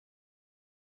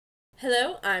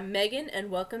Hello, I'm Megan, and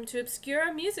welcome to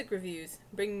Obscura Music Reviews,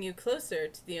 bringing you closer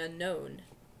to the unknown.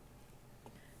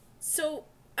 So,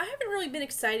 I haven't really been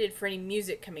excited for any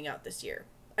music coming out this year.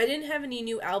 I didn't have any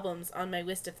new albums on my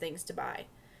list of things to buy.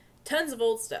 Tons of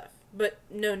old stuff, but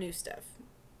no new stuff.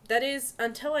 That is,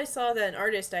 until I saw that an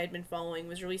artist I had been following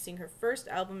was releasing her first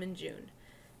album in June.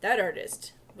 That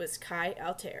artist was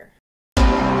Altair.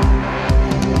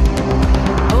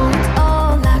 Oh, it's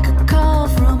all like a call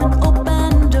from an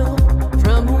open door,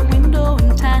 from a window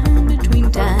in time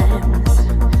between times.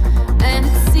 And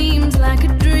it seems like a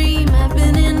dream I've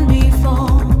been in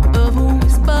before, of a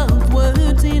whisper of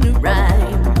words in a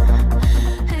rhyme.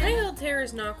 Altair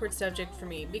is an awkward subject for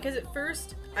me because at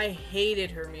first I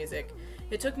hated her music.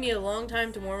 It took me a long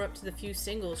time to warm up to the few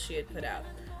singles she had put out.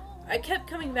 I kept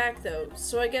coming back though,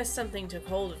 so I guess something took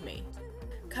hold of me.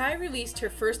 Kai released her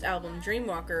first album,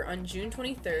 Dreamwalker, on June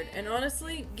 23rd, and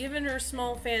honestly, given her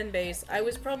small fan base, I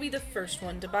was probably the first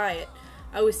one to buy it.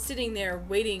 I was sitting there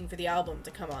waiting for the album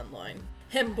to come online.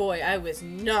 And boy, I was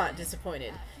not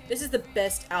disappointed. This is the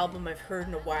best album I've heard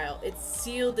in a while. It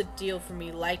sealed the deal for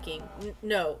me liking,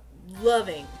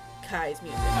 loving Kai's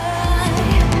music.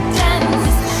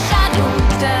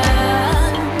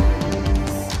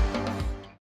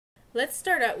 Let's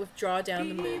start out with Draw Down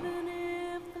the Moon.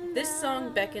 This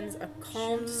song beckons a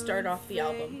calm to start off the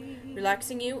album,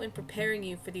 relaxing you and preparing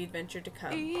you for the adventure to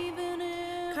come.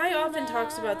 Kai often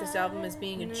talks about this album as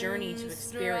being a journey to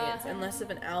experience and less of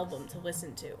an album to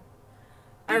listen to.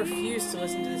 I refuse to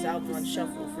listen to this album on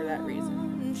shuffle for that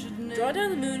reason. Draw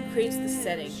Down the Moon creates the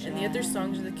setting, and the other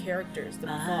songs are the characters, the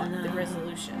plot, the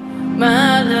resolution.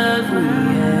 My love we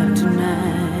have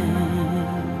tonight.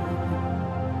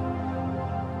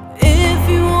 If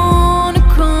you wanna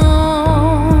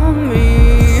call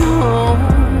me home,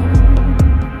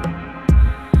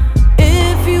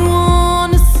 if you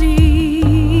wanna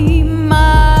see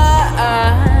my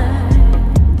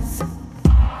eyes,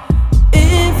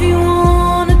 if you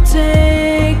wanna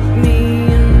take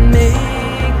me and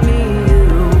make me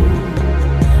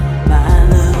alone,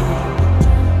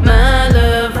 my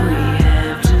love we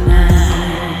have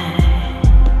tonight.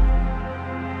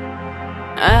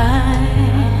 I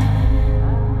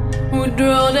would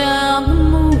draw down the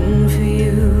moon for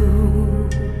you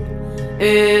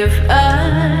if I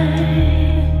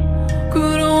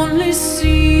could only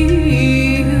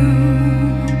see you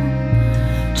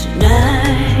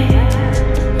tonight.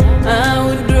 I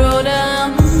would draw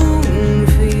down the moon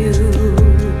for you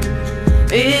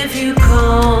if you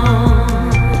call.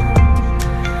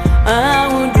 I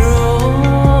would draw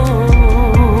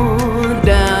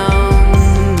down.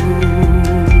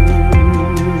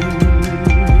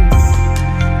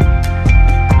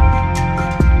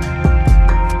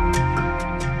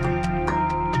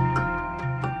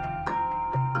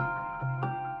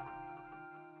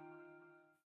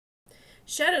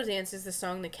 Shadow Dance is the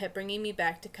song that kept bringing me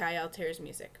back to Kai Altair's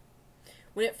music.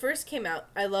 When it first came out,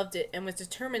 I loved it and was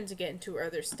determined to get into her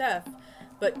other stuff,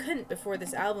 but couldn't before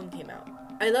this album came out.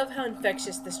 I love how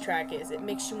infectious this track is. It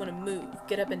makes you want to move,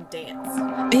 get up and dance.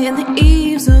 In the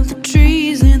eaves of the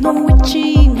trees, in the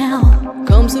witching hour,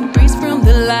 comes a breeze from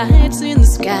the lights in the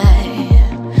sky,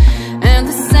 and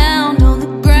the sound on the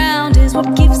ground is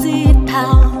what gives it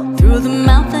power, through the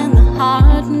mouth and the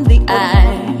heart and the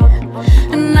eye.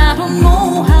 And I don't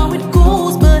know how it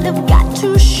goes, but I've got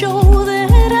to show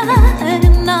that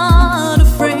I'm not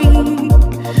afraid.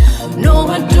 No,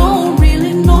 I don't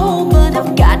really know, but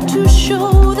I've got to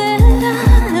show that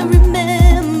I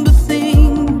remember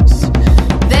things.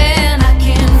 Then I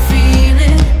can feel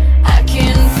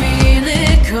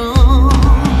it come.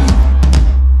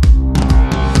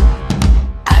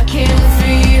 I can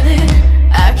feel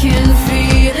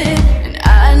it, and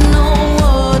I know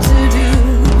what to do.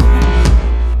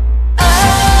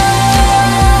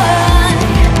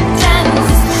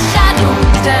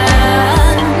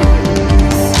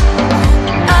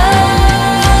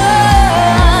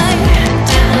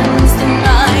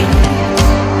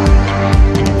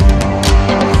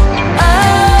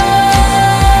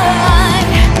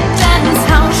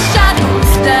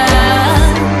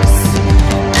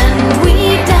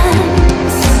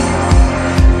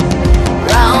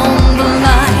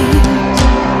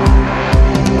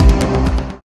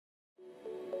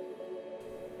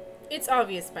 It's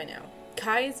obvious by now.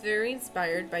 Kai is very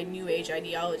inspired by New Age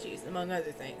ideologies, among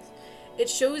other things. It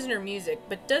shows in her music,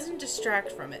 but doesn't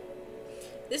distract from it.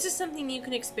 This is something you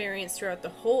can experience throughout the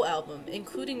whole album,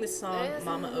 including the song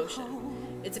Mama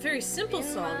Ocean. It's a very simple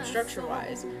song,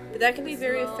 structure-wise, but that can be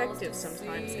very effective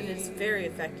sometimes, and it's very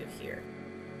effective here.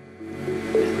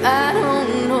 I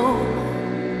don't know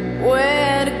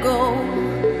where to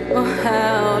go. know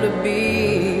how to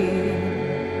be.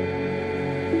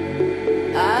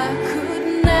 I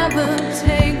could never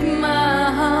take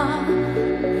my heart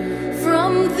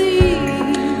from thee.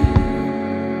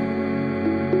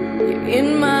 You're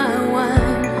in my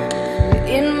wine, you're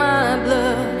in my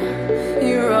blood,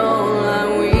 you're all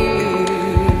I weep.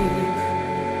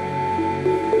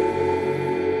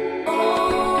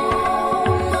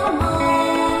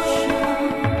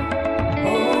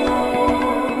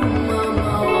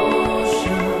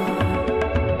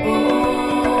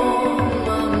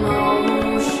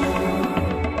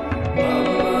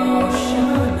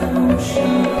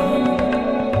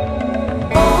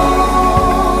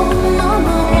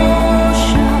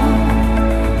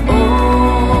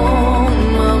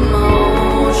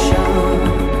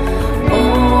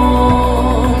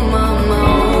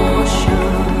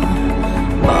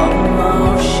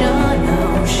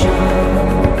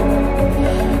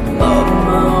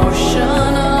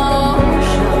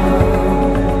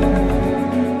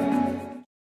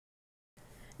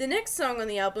 The next song on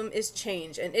the album is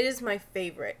Change, and it is my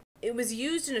favorite. It was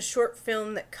used in a short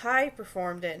film that Kai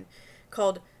performed in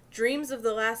called Dreams of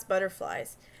the Last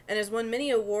Butterflies, and has won many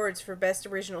awards for Best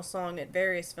Original Song at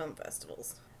various film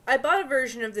festivals. I bought a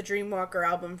version of the Dreamwalker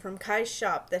album from Kai's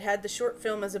shop that had the short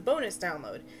film as a bonus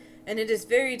download, and it is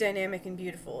very dynamic and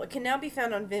beautiful. It can now be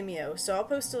found on Vimeo, so I'll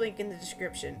post a link in the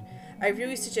description. I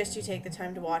really suggest you take the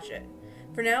time to watch it.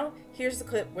 For now, here's the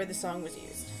clip where the song was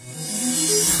used.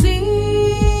 See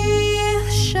the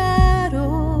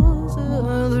shadows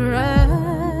of the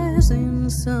rising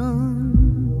sun.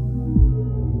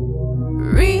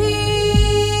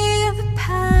 Read the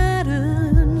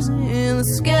patterns in the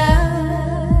sky.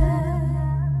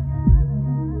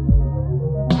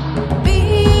 Be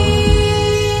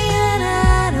an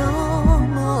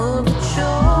atom of the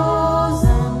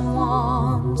chosen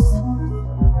ones.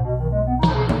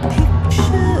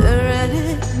 Picture an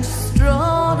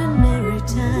extraordinary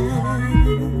time.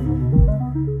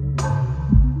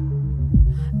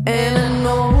 And I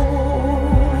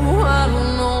don't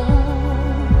know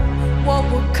what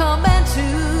we're coming to.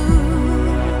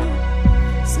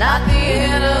 It's not the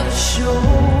end of the show,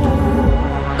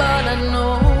 but I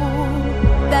know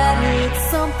that it's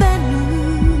something new.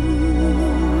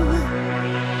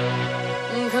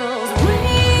 'Cause we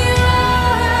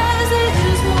rise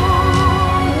as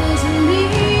one to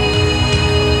meet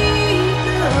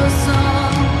the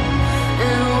sun,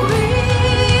 and we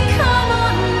come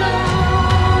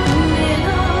undone in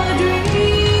a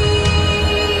dream.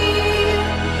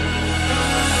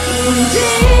 When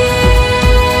days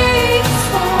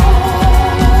fall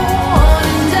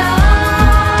and dark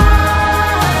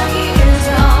years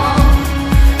on,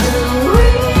 and we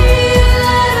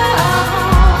let our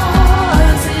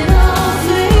hearts in a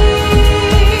flame.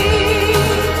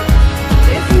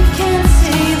 If we can't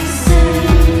stay the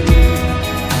same,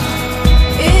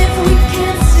 if we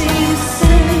can't stay the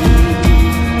same,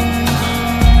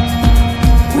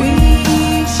 we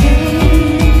change.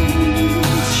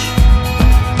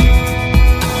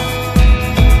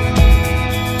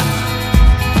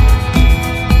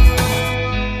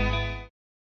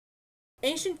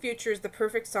 Ancient Future is the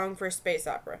perfect song for a space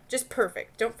opera. Just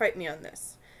perfect. Don't fight me on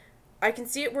this. I can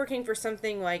see it working for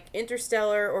something like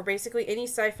Interstellar or basically any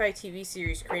sci-fi TV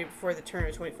series created before the turn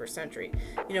of the 21st century.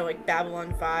 You know, like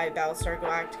Babylon 5, Battlestar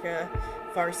Galactica,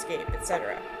 Farscape,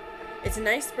 etc. It's a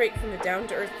nice break from the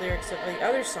down-to-earth lyrics of the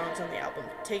other songs on the album,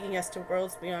 taking us to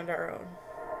worlds beyond our own.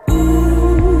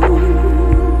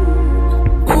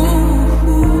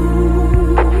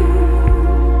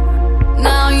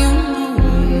 Now you know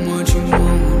what you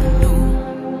wanna know.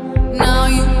 Now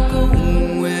you go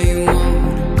where you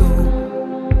wanna go.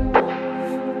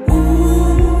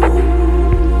 Ooh.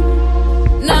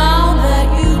 Now that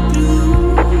you do,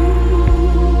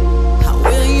 how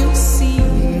will you see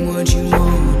what you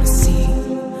wanna see?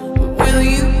 Or will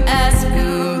you ask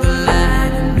of the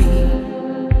light in me?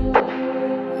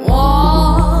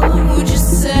 What would you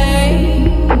say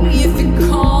if it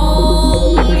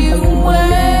called you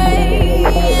away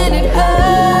and it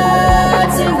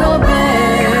hurts and go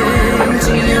back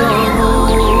to your home?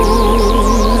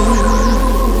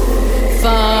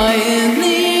 Far in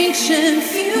the ancient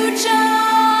future,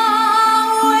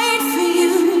 wait for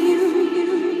you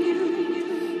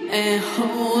and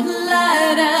hold the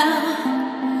light out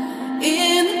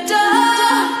in the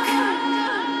dark.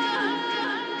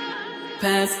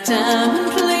 Past time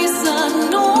and place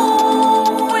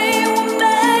unknown, we will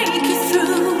make it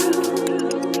through.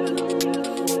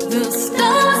 The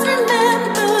stars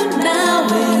remember now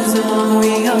is all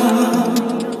we are.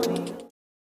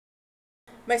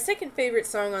 My second favorite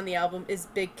song on the album is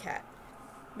Big Cat.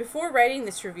 Before writing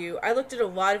this review, I looked at a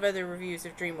lot of other reviews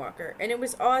of Dreamwalker, and it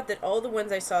was odd that all the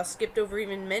ones I saw skipped over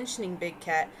even mentioning Big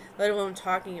Cat, let alone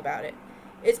talking about it.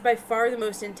 It's by far the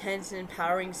most intense and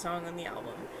empowering song on the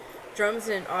album. Drums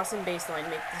and an awesome bass line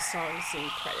make the song seem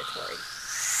predatory.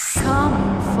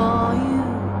 Coming for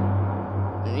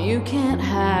you, you can't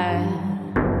hide.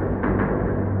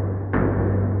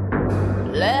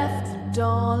 Left the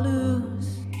door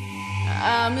loose,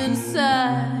 I'm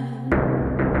inside.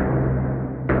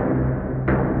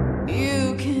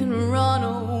 You can run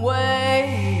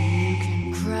away, you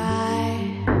can cry.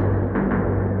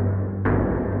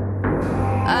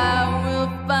 I will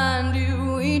find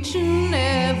you each and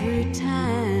every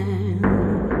time.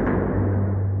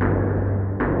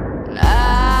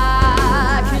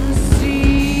 I can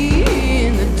see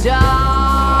in the dark.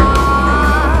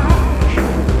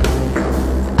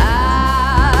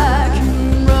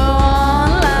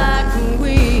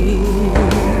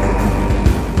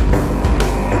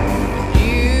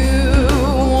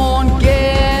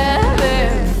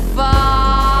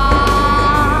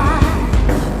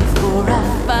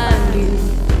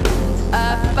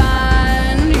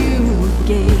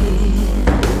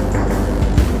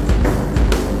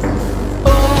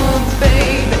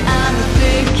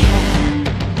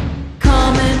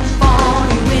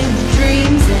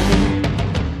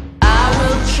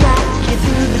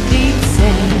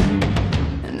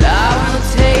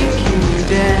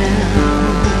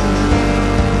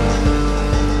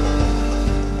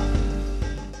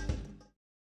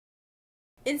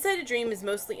 Inside a Dream is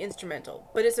mostly instrumental,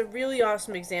 but it's a really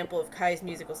awesome example of Kai's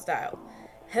musical style.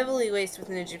 Heavily laced with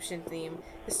an Egyptian theme,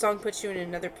 the song puts you in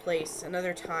another place,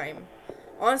 another time.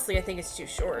 Honestly, I think it's too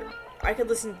short. I could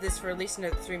listen to this for at least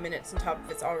another 3 minutes on top of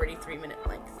its already 3-minute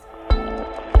length.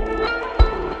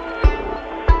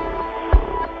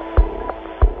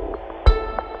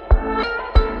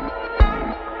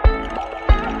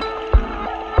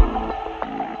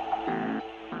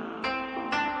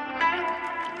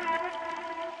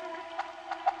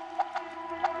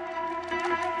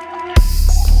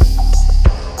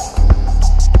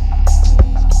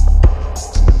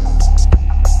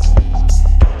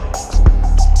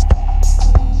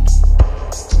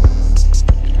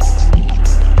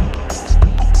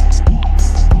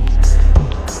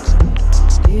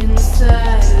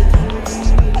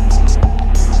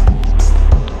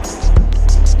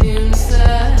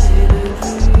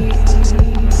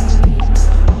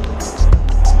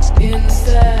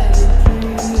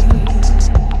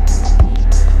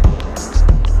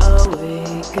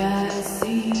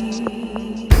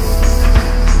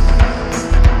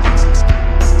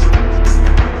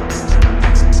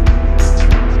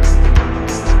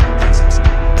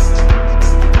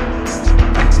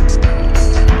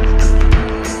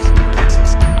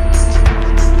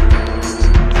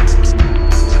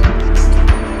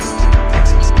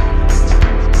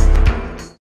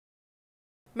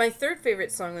 My third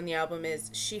favorite song on the album is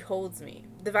She Holds Me.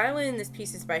 The violin in this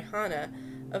piece is by Hannah,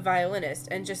 a violinist,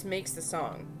 and just makes the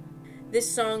song.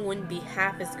 This song wouldn't be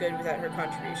half as good without her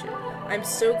contribution. I'm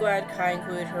so glad Kai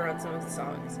included her on some of the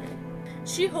songs.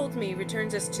 She Holds Me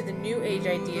returns us to the new age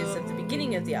ideas at the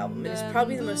beginning of the album and is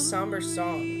probably the most somber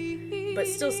song, but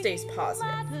still stays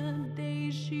positive.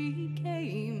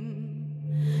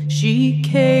 She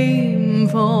came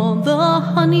for the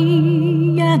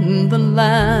honey and the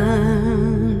land.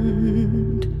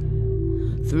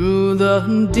 Through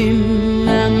the dim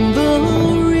and the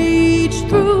reach,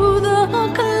 through the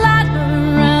clatter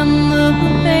and the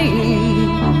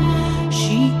pain,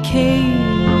 she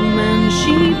came and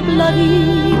she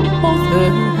bloodied both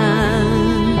her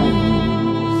hands.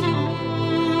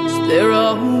 Is there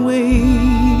a way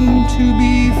to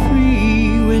be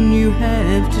free when you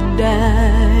have to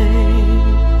die?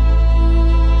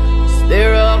 Is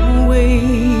there a way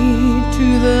to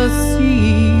the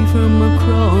sea from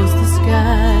across the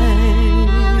sky?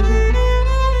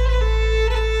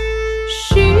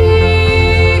 She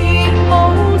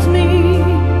holds me,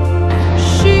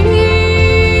 she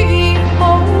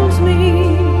holds me,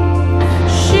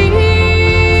 she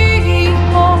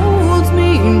holds me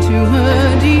into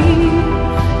her deep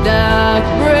dark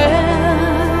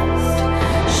breast.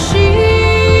 She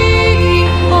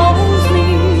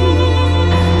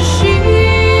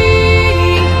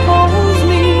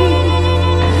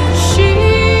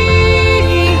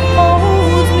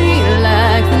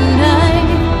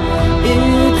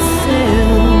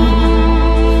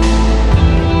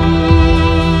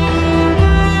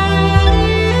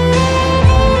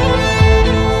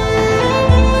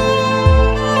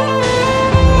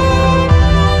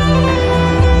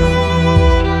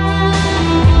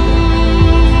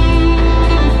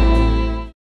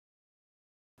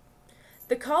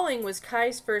Falling was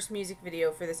Kai's first music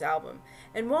video for this album,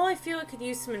 and while I feel it could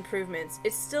use some improvements,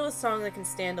 it's still a song that can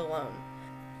stand alone.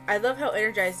 I love how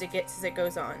energized it gets as it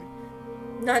goes on.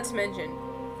 Not to mention,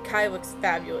 Kai looks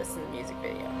fabulous in the music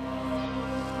video.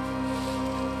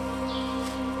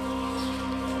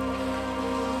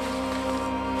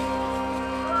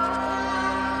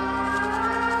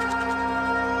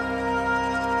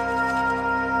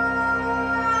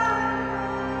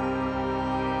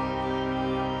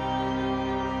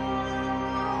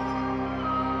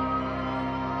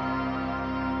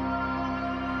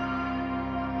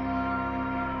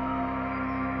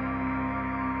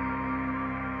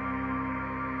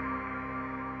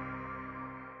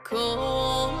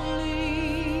 Calling,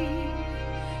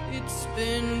 it's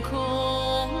been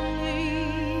calling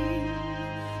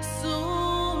so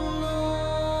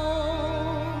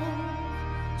long,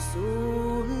 so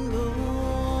long.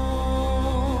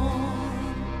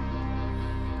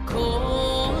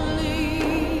 Calling,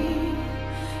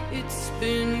 it's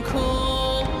been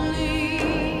calling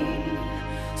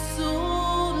so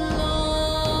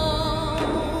long,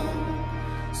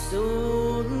 so long.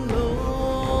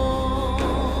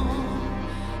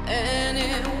 And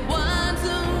it winds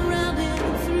around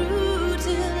and through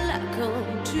till I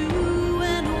come to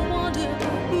and wonder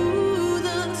who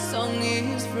the song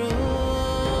is from.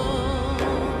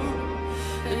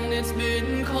 And it's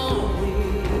been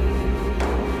calling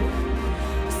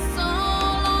so long.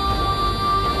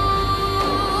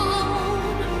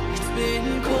 It's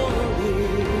been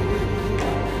calling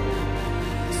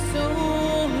so long.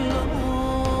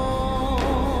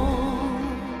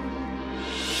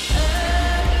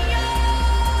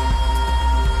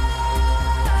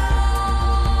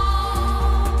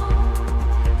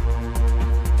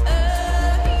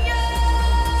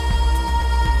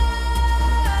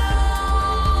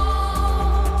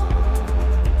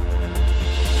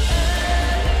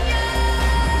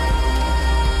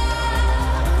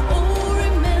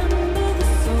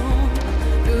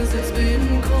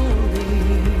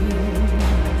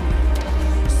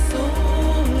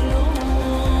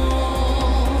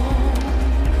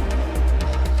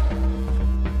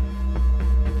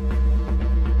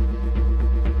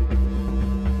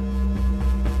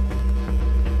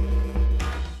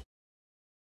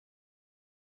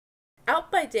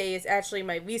 Out by Day is actually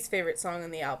my least favorite song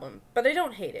on the album, but I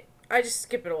don't hate it. I just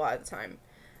skip it a lot of the time.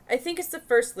 I think it's the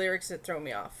first lyrics that throw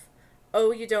me off.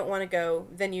 Oh, you don't want to go,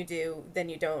 then you do, then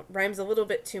you don't, rhymes a little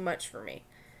bit too much for me.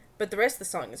 But the rest of the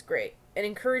song is great. It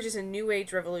encourages a new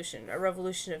age revolution, a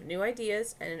revolution of new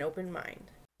ideas and an open mind.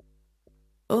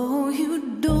 Oh,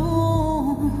 you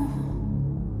don't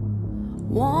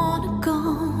wanna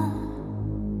go,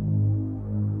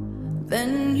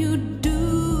 then you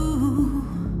do,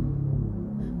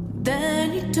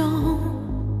 then you don't.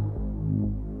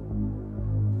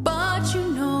 But you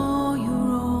know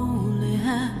you're only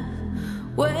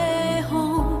halfway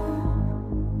home.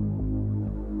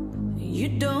 You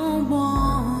don't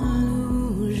wanna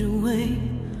lose your way,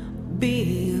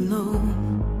 be alone.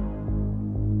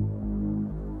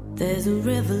 There's a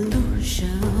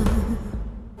revolution,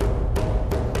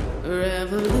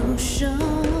 revolution,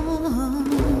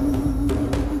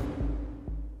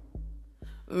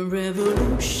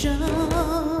 revolution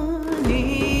in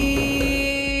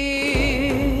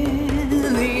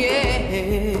the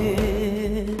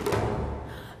air.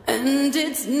 And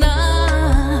it's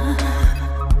not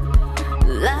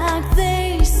like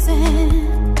they said,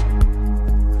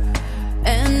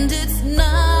 and it's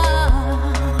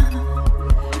not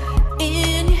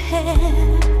in your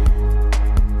head.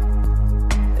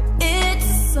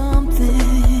 It's something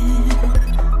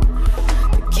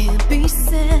that can't be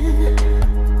said,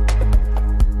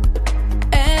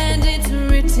 and it's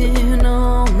written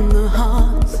on the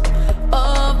hearts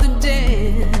of the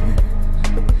dead.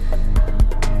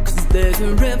 'Cause there's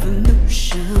a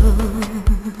revolution,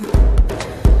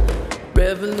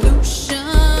 revolution.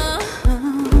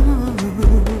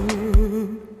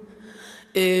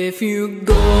 If you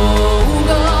go out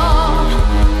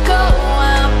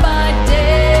by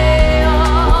day,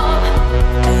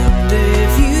 and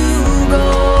if you go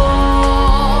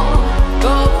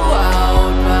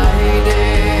out by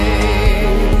day,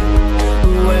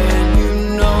 when you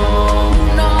know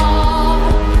the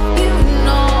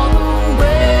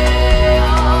way,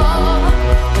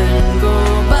 then go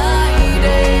by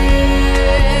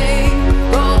day,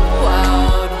 go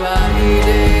out by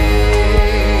day.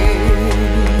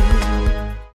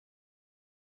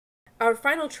 Our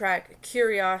final track,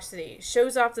 Curiosity,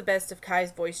 shows off the best of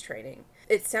Kai's voice training.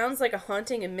 It sounds like a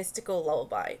haunting and mystical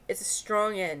lullaby. It's a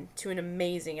strong end to an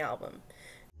amazing album.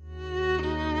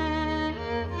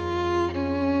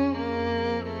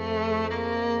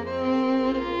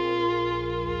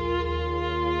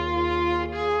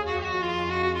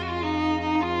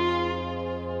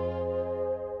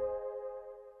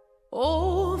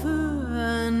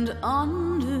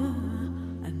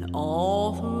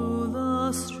 all through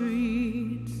the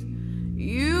streets.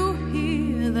 You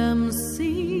hear them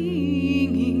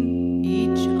singing,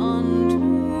 each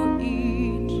unto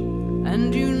each,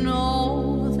 and you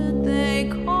know that they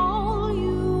call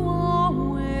you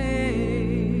away.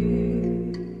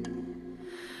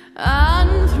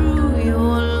 And through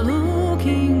your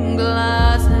looking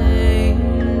glass,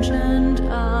 ancient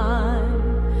eye,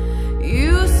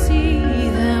 you see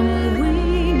them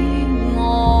winging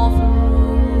all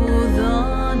through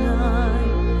the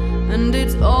night, and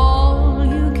it's all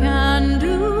you can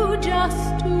do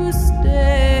just to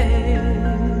stay.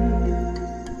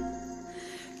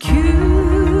 Curiosity,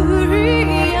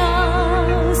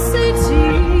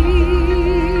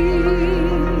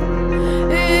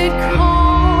 it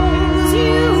calls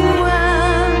you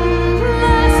endlessly.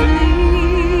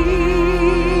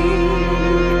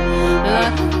 La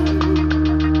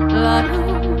la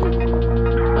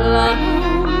la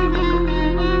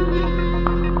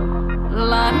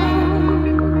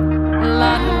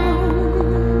la.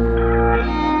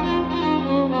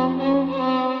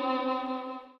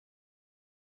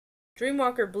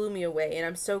 Dreamwalker blew me away, and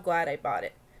I'm so glad I bought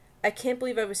it. I can't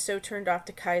believe I was so turned off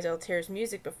to Kai's Altair's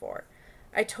music before.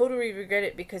 I totally regret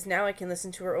it because now I can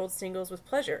listen to her old singles with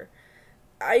pleasure.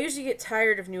 I usually get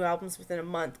tired of new albums within a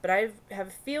month, but I have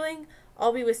a feeling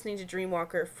I'll be listening to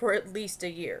Dreamwalker for at least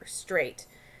a year straight.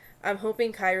 I'm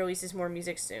hoping Kai releases more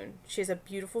music soon. She has a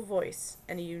beautiful voice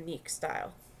and a unique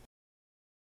style.